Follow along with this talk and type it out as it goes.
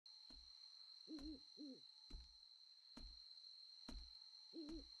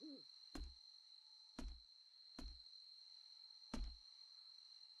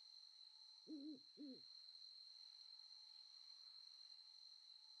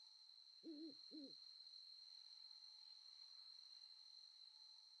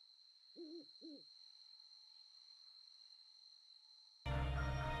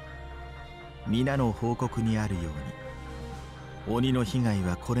皆の報告にあるように、鬼の被害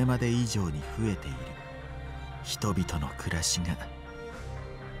はこれまで以上に増えている。人々の暮らしが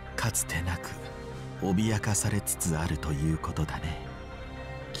かつてなく脅かされつつあるということだね。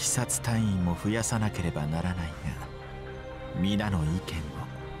鬼殺隊員も増やさなければならないが、皆の意見を。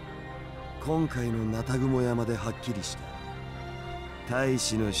今回のナタグモ山ではっきりした。大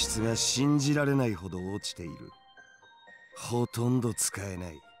使の質が信じられないほど落ちている。ほとんど使え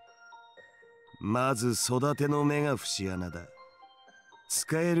ない。まず育ての目が節穴だ。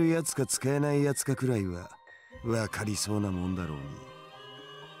使えるやつか使えないやつかくらいは分かりそうなもんだろうに。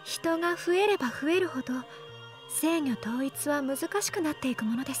人が増えれば増えるほど制御統一は難しくなっていく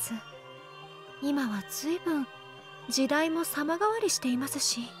ものです。今は随分時代も様変わりしています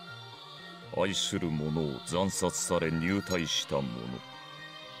し。愛する者を惨殺され入隊した者、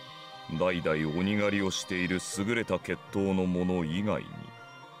代々鬼狩りをしている優れた血統の者以外に、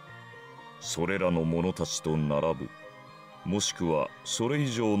それらの者たちと並ぶ、もしくはそれ以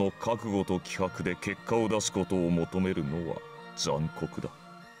上の覚悟と気迫で結果を出すことを求めるのは残酷だ。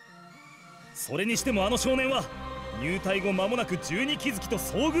それにしてもあの少年は入隊後間もなく12気づきと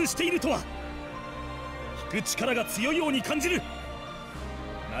遭遇しているとは、引く力が強いように感じる。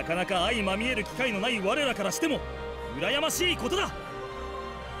なかなか相まみえる機会のない我らからしても羨ましいことだ。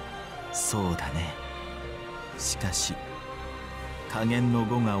そうだね。しかし加減の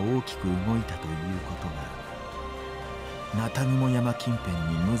碁が大きく動いたということは、ナタグモ山近辺に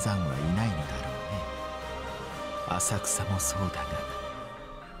無惨はいないのだろうね。浅草もそうだ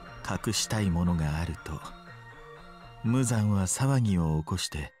が、隠したいものがあると無惨は騒ぎを起こし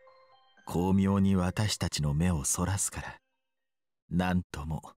て巧妙に私たちの目をそらすから、なんと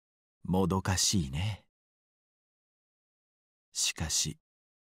ももどかしいね。しかし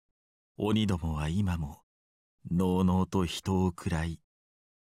鬼どもは今ものうのうと人を食らい、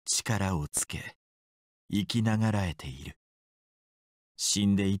力をつけ生きながらえている。死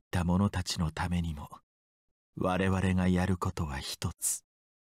んでいった者たちのためにも我々がやることは一つ。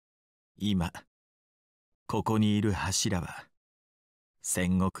今ここにいる柱は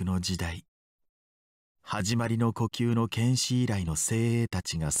戦国の時代、始まりの呼吸の剣士以来の精鋭た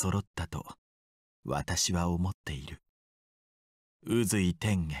ちが揃ったと私は思っている。宇髄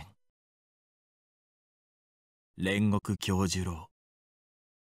天元、煉獄京次郎、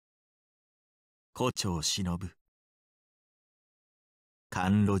胡蝶忍、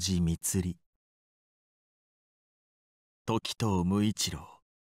甘露寺光、時藤無一郎、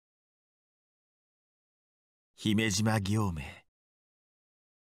姫島行明、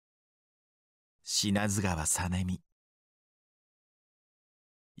品津川実美、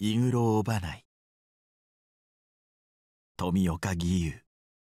井黒尾花富岡義勇。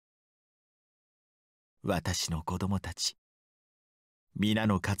私の子供たち、皆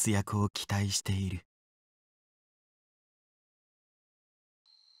の活躍を期待している。